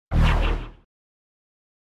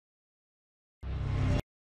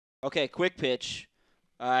Okay, quick pitch.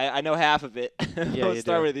 I know half of it. Yeah, Let's you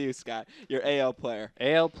start do. with you, Scott. Your AL player.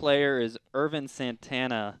 AL player is Irvin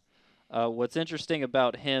Santana. What's interesting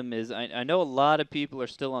about him is I know a lot of people are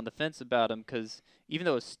still on the fence about him because even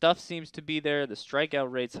though his stuff seems to be there, the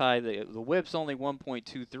strikeout rate's high, the WHIP's only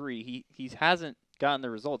 1.23. He hasn't gotten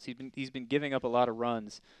the results. He's been giving up a lot of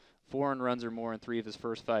runs, 4 runs or more in 3 of his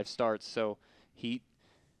first 5 starts. So he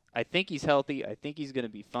I think he's healthy. I think he's going to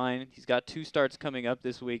be fine. He's got 2 starts coming up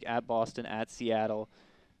this week at Boston, at Seattle.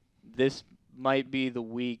 This might be the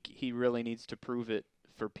week he really needs to prove it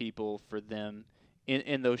for people, for them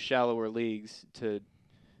in those shallower leagues to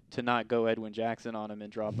not go Edwin Jackson on him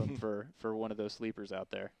and drop him for one of those sleepers out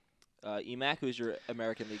there. Mack, who's your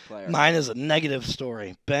American League player? Mine is a negative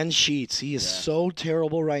story. Ben Sheets. He is Yeah. so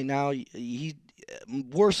terrible right now. He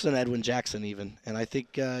worse than Edwin Jackson even, and I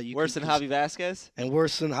think Worse than Javi Vasquez? and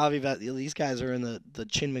worse than These guys are in the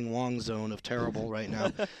Chin-Ming Wong zone of terrible right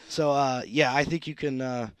now. So yeah, I think you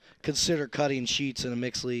can consider cutting Sheets in a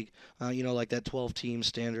mixed league. Like that 12-team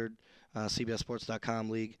standard CBSSports.com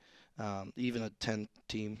league, even a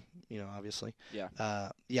 10-team. Obviously. Yeah.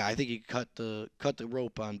 Yeah, I think you cut the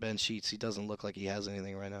rope on Ben Sheets. He doesn't look like he has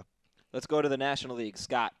anything right now. Let's go to the National League.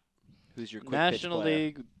 Scott, who's your quick National pitch player?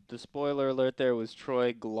 League, the spoiler alert there was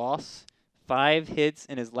Troy Gloss. 5 hits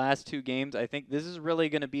in his last 2 games. I think this is really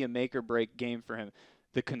going to be a make or break game for him.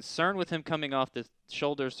 The concern with him coming off the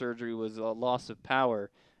shoulder surgery was a loss of power.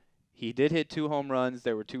 He did hit 2 home runs.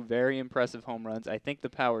 There were 2 very impressive home runs. I think the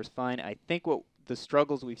power's fine. I think what the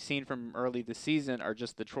struggles we've seen from him early this season are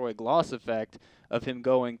just the Troy Gloss effect of him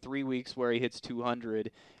going 3 weeks where he hits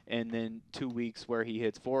 200 and then 2 weeks where he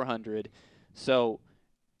hits 400. So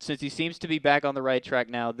since he seems to be back on the right track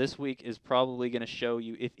now, this week is probably going to show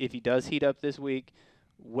you, if he does heat up this week,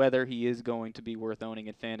 whether he is going to be worth owning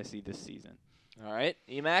in fantasy this season. All right.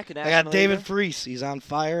 Mack, I got David Freese. He's on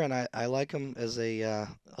fire, and I like him as a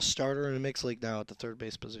starter in a mixed league now at the third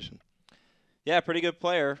base position. Yeah, pretty good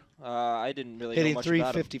player. I didn't really know Hitting much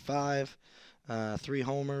about him. 355, 3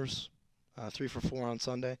 homers, 3 for 4 on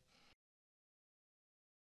Sunday.